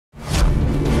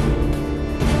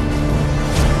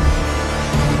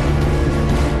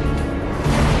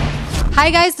Hi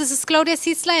guys, this is Claudia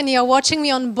Ciesla and you're watching me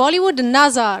on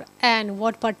BollywoodNazar. And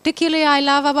what particularly I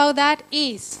love about that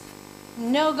is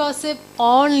no gossip,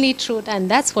 only truth,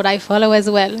 and that's what I follow as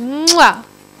well. Mwah!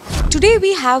 Today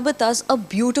we have with us a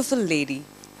beautiful lady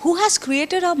who has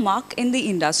created a mark in the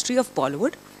industry of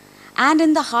Bollywood and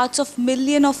in the hearts of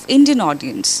millions of Indian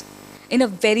audience in a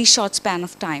very short span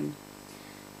of time.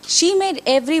 She made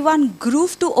everyone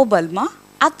groove to Obalma.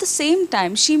 At the same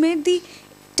time, she made the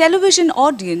television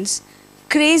audience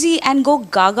crazy and go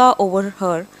gaga over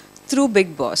her through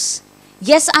Big Boss.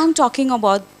 Yes, I'm talking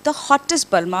about the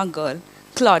hottest Balma girl,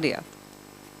 Claudia.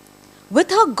 With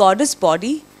her goddess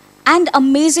body and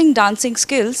amazing dancing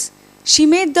skills, she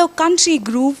made the country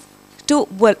groove to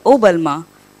Obalma.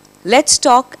 Let's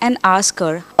talk and ask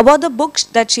her about the books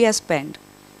that she has penned.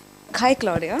 Hi,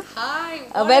 Claudia. Hi,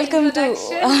 Welcome to.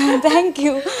 Thank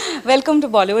you. Welcome to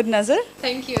BollywoodNazar.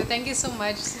 Thank you so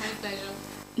much. It's my pleasure.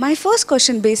 My first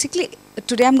question, basically,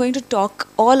 today I'm going to talk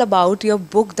all about your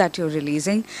book that you're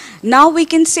releasing. Now we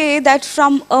can say that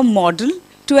from a model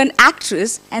to an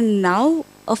actress and now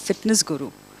a fitness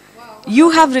guru. Wow.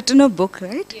 You have written a book,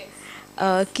 right?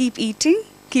 Yes. Keep eating,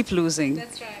 keep losing.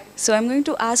 That's right. So I'm going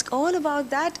to ask all about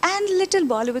that and little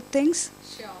Bollywood things.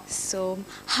 Sure. So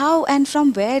how and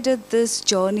from where did this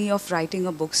journey of writing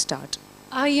a book start?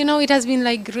 It has been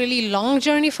like really long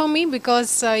journey for me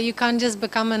because you can't just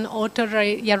become an author,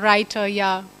 writer,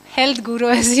 health guru,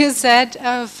 as you said,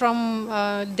 from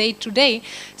day to day.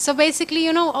 So basically,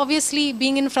 obviously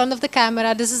being in front of the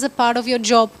camera, this is a part of your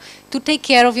job to take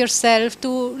care of yourself, to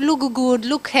look good,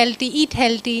 look healthy, eat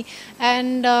healthy.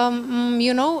 And,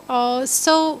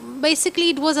 so basically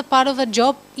it was a part of a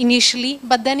job initially,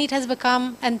 but then it has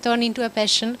become and turned into a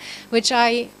passion, which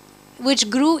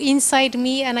grew inside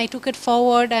me, and I took it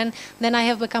forward, and then I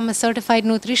have become a certified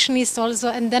nutritionist also.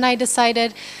 And then I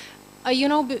decided,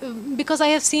 because I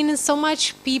have seen so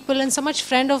much people and so much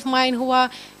friend of mine who are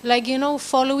like,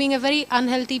 following a very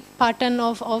unhealthy pattern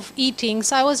of eating.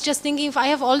 So I was just thinking, if I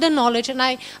have all the knowledge and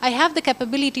I have the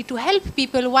capability to help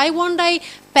people, why won't I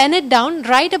pen it down,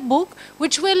 write a book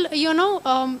which will,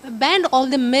 ban all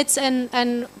the myths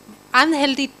and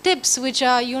unhealthy tips which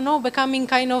are becoming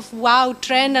kind of wow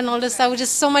trend and all this stuff, which is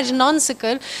so much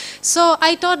nonsensical. So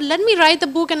I thought, let me write the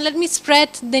book and let me spread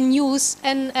the news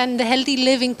and the healthy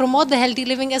living, promote the healthy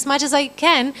living as much as I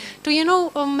can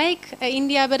to make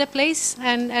India a better place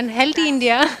and healthy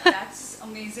India. That's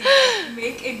amazing.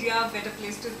 Make India a better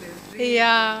place to live. Really.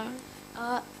 Yeah.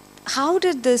 How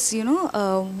did this,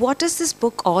 what is this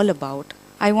book all about?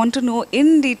 I want to know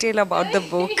in detail about the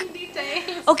book.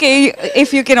 Okay,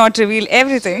 if you cannot reveal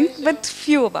everything, but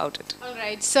few about it. All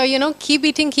right. So, keep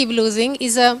eating, keep losing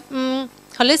is a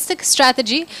holistic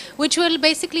strategy which will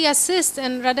basically assist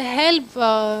and rather help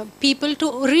people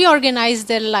to reorganize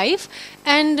their life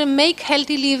and make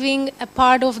healthy living a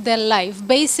part of their life.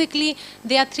 Basically,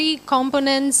 there are three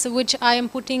components which I am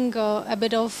putting a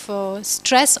bit of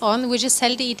stress on, which is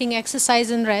healthy eating, exercise,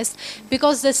 and rest,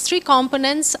 because these three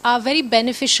components are very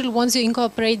beneficial once you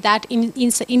incorporate that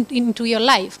into your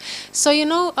life. So,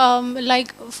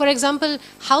 like, for example,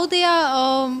 how they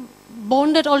are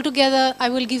bonded all together, I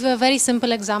will give you a very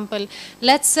simple example.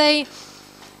 Let's say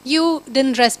you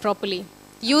didn't rest properly.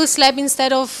 You slept,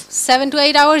 instead of 7 to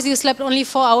 8 hours, you slept only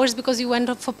 4 hours because you went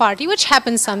up for party, which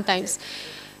happens sometimes.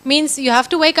 Means you have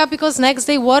to wake up because next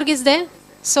day work is there.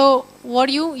 So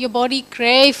what your body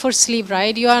crave for sleep,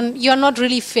 right? You are not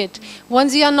really fit.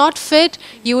 Once you are not fit,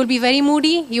 you will be very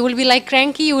moody. You will be like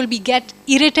cranky. You will get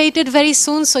irritated very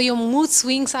soon. So your mood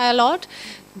swings are a lot.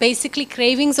 Basically,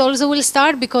 cravings also will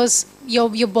start because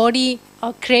your body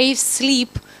craves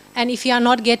sleep, and if you are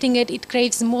not getting it, it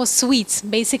craves more sweets,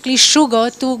 basically sugar,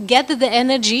 to get the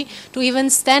energy to even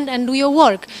stand and do your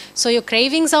work. So your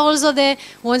cravings are also there.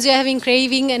 Once you're having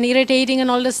craving and irritating and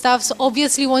all the stuff, so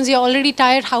obviously once you're already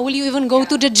tired, how will you even go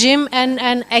to the gym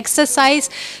and exercise?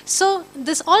 So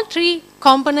this all three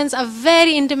components are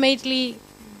very intimately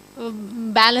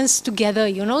balanced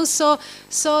together, so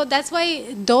that's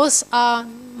why those are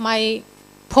my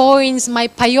points, my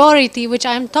priority, which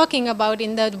I'm talking about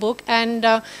in that book. And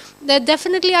that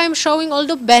definitely I'm showing all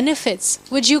the benefits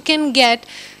which you can get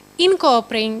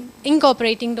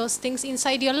incorporating those things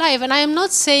inside your life. And I am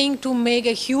not saying to make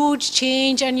a huge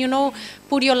change and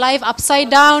put your life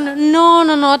upside down. No,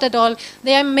 not at all.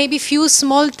 There are maybe few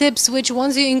small tips which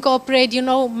once you incorporate,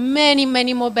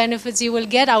 many more benefits you will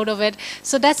get out of it.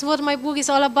 So that's what my book is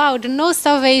all about. No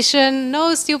starvation,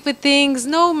 no stupid things,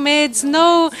 no myths,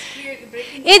 no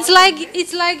It's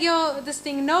like your this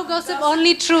thing, no gossip,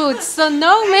 only truth. So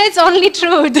no myths, only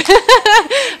truth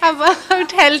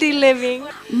about healthy living.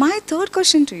 My third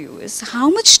question to you is, how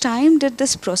much time did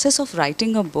this process of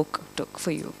writing a book took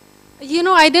for you? You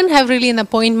know, I didn't have really an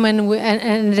appointment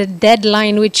and a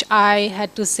deadline which I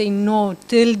had to say no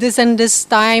till this and this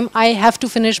time I have to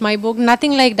finish my book.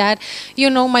 Nothing like that. You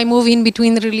know, my movie in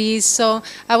between the release, so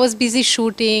I was busy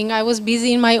shooting. I was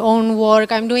busy in my own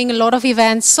work. I'm doing a lot of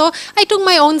events, so I took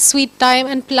my own sweet time.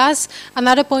 And plus,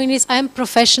 another point is I'm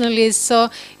professionalist,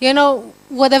 so you know,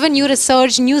 whatever new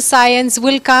research, new science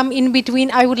will come in between,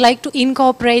 I would like to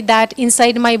incorporate that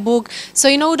inside my book. So,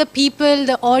 you know, the people,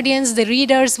 the audience, the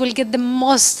readers will get the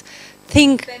most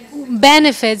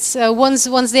benefits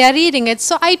once they are reading it.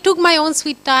 So I took my own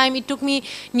sweet time. It took me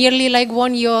nearly like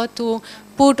 1 year to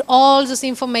put all this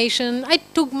information. I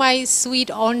took my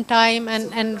sweet own time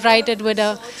and write it with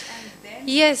a...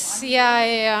 Yes,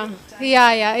 yeah.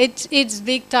 It's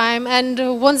big time.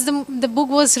 And once the book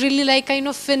was really like kind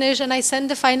of finished, and I sent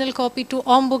the final copy to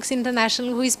Om Books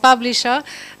International, who is publisher.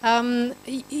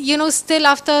 You know, still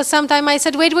after some time, I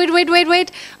said, wait.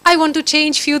 I want to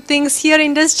change few things here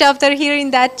in this chapter, here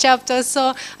in that chapter.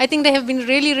 So I think they have been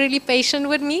really patient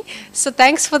with me. So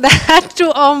thanks for that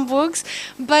to Om Books.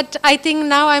 But I think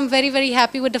now I'm very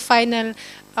happy with the final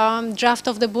draft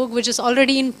of the book, which is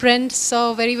already in print.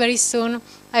 So very soon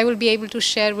I will be able to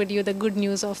share with you the good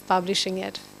news of publishing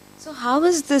it. So how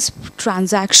is this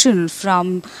transaction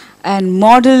from a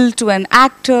model to an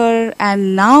actor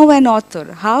and now an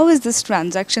author? How is this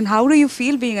transaction? How do you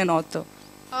feel being an author?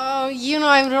 You know,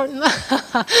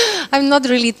 I'm not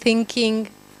really thinking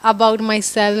about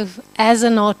myself as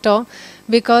an author,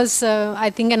 because I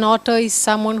think an author is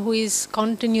someone who is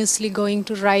continuously going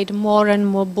to write more and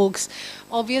more books.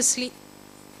 Obviously,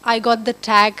 I got the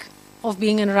tag of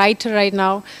being a writer right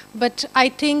now, but I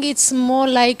think it's more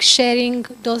like sharing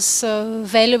those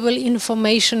valuable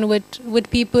information with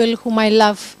people whom I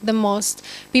love the most,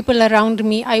 people around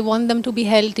me. I want them to be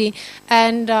healthy,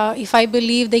 and if I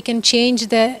believe they can change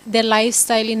their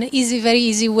lifestyle in a very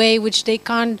easy way, which they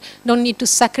don't need to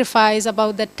sacrifice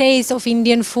about the taste of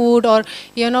Indian food, or,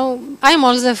 you know, I'm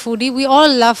also a foodie. We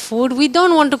all love food. We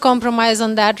don't want to compromise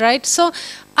on that, right? So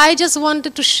I just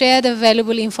wanted to share the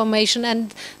valuable information,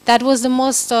 and that was the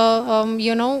most,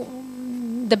 you know,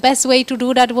 the best way to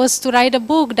do that was to write a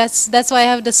book. That's why I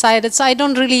have decided. So I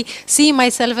don't really see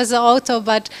myself as an author,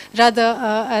 but rather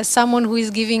as someone who is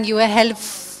giving you a help.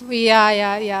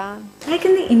 Yeah. Like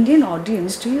in the Indian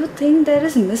audience, do you think there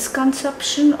is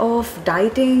misconception of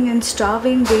dieting and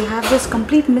starving? They have this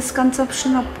complete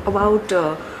misconception about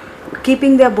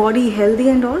keeping their body healthy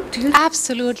and all?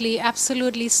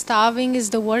 Absolutely. Starving is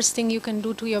the worst thing you can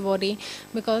do to your body,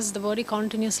 because the body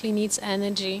continuously needs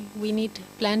energy. We need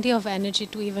plenty of energy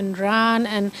to even run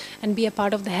and be a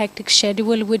part of the hectic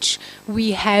schedule which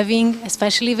we having,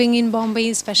 especially living in Bombay,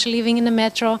 especially living in the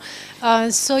metro.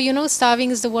 So, you know, starving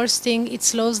is the worst thing. It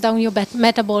slows down your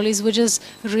metabolism, which is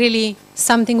really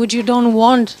something which you don't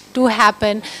want to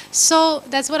happen. So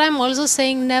that's what I'm also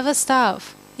saying, never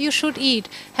starve. You should eat.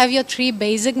 Have your 3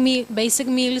 basic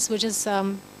meals, which is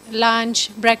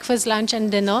lunch, breakfast, lunch, and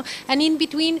dinner. And in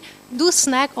between, do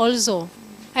snack also.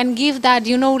 And give that,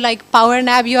 you know, like power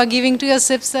nap you are giving to your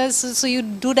sisters. So you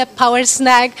do that power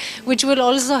snack, which will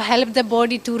also help the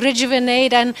body to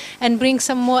rejuvenate and bring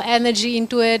some more energy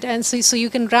into it. And so you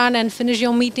can run and finish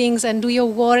your meetings and do your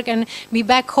work and be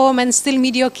back home and still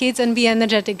meet your kids and be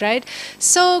energetic, right?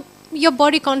 So your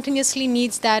body continuously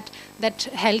needs that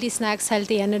healthy snacks,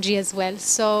 healthy energy as well.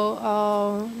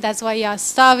 So that's why, yeah,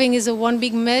 starving is one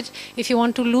big myth. If you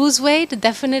want to lose weight,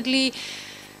 definitely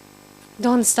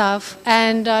don't starve.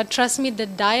 And trust me, the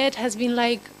diet has been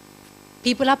like,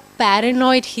 people are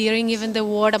paranoid hearing even the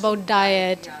word about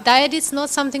diet. Diet is not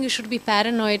something you should be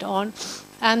paranoid on,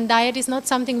 and diet is not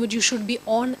something which you should be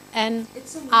on and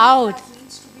out.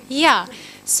 Yeah.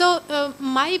 So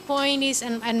my point is,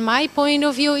 and my point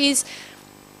of view is,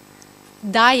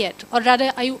 diet, or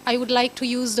rather I would like to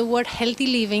use the word healthy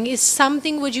living, is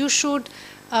something which you should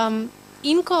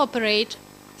incorporate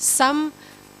some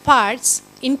parts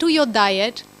into your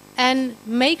diet and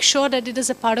make sure that it is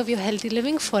a part of your healthy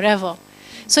living forever.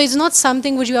 So it's not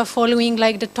something which you are following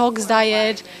like the detox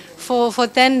diet for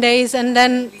 10 days, and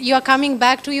then you are coming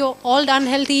back to your old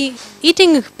unhealthy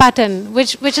eating pattern,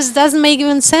 which doesn't make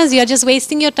even sense. You are just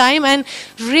wasting your time and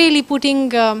really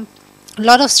putting a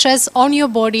lot of stress on your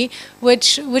body,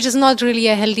 which is not really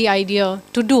a healthy idea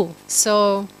to do.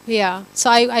 So yeah, so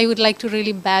I would like to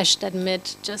really bash that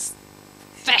myth, just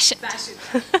bash it.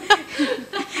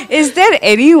 Is there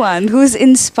anyone who's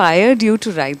inspired you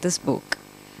to write this book?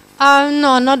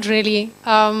 No, not really.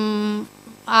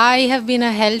 I have been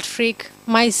a health freak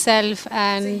myself,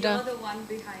 and the one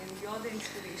behind, you're the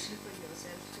inspiration for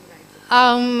yourself to write the book.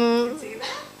 um,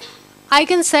 I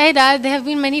can say that there have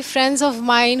been many friends of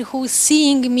mine who,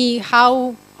 seeing me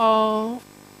how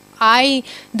I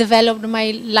developed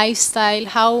my lifestyle,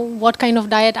 what kind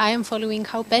of diet I am following,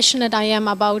 how passionate I am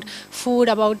about food,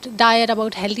 about diet,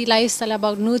 about healthy lifestyle,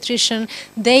 about nutrition.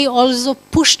 They also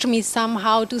pushed me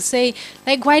somehow to say,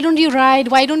 like, why don't you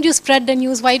write? Why don't you spread the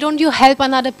news? Why don't you help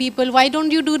another people? Why don't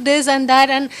you do this and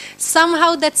that? And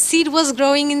somehow that seed was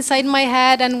growing inside my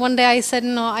head. And one day I said,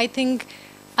 no, I think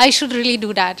I should really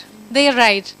do that. They're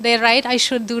right. They're right. I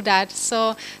should do that.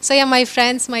 So yeah, my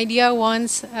friends, my dear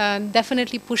ones,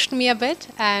 definitely pushed me a bit,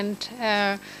 and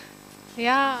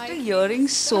yeah. After hearing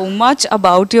so much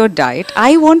about your diet,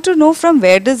 I want to know from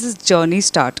where does this journey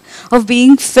start of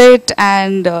being fit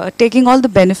and taking all the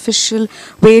beneficial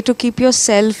way to keep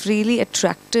yourself really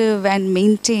attractive and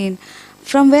maintain.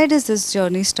 From where does this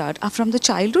journey start? From the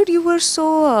childhood, you were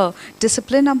so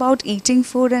disciplined about eating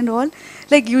food and all.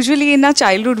 Like usually in our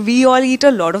childhood, we all eat a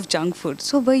lot of junk food.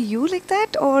 So were you like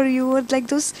that, or you were like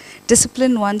those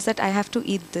disciplined ones that I have to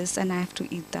eat this and I have to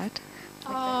eat that?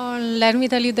 Oh, let me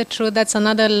tell you the truth. That's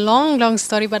another long, long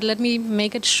story, but let me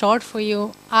make it short for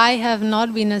you. I have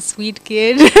not been a sweet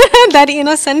kid. That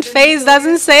innocent face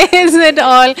doesn't say it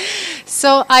all.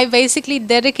 So I basically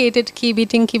dedicated keep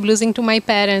eating, keep losing to my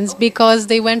parents because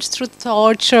they went through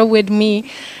torture with me.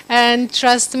 And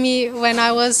trust me, when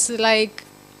I was like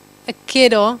a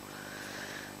kiddo,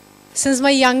 since my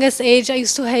youngest age, I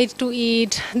used to hate to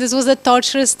eat. This was a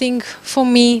torturous thing for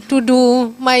me to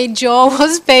do. My jaw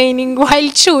was paining while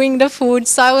chewing the food.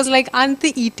 So I was like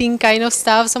anti-eating kind of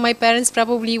stuff. So my parents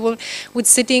probably would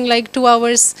sitting like 2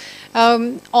 hours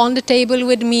on the table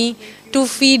with me to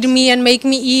feed me and make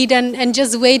me eat and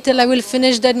just wait till I will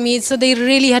finish that meat. So they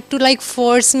really had to like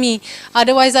force me.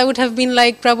 Otherwise, I would have been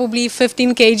like probably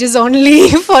 15 kgs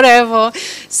only forever.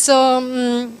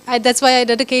 So that's why I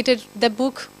dedicated the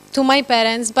book to my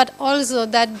parents, but also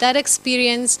that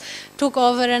experience took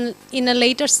over, and in a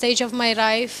later stage of my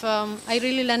life, I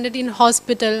really landed in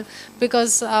hospital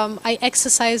because I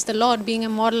exercised a lot being a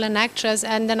model and actress,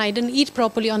 and then I didn't eat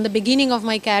properly on the beginning of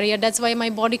my career. That's why my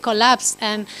body collapsed,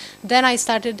 and then I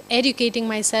started educating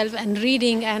myself and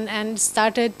reading and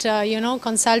started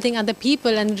consulting other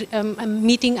people and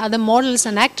meeting other models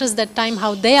and actors that time,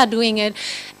 how they are doing it,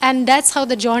 and that's how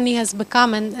the journey has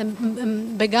become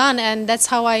and begun, and that's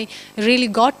how I really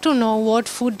got to know what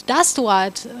food does to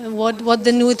us, what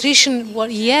the nutrition, what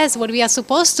we are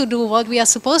supposed to do, what we are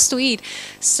supposed to eat.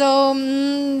 So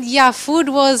yeah,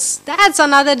 that's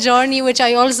another journey which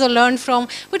I also learned from,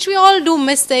 which we all do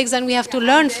mistakes and we have to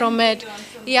learn from it.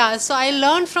 Yeah, so I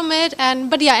learned from it,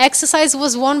 but yeah, exercise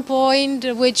was one point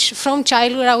which from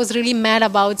childhood I was really mad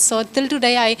about. So till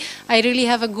today I really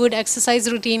have a good exercise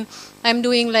routine. I'm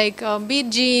doing like beat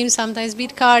gym, sometimes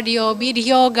beat cardio, beat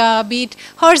yoga, beat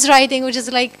horse riding, which is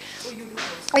like,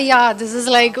 yeah, this is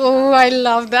like, oh, I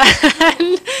love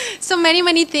that. So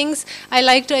many things I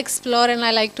like to explore, and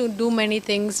I like to do many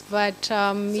things, but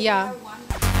yeah.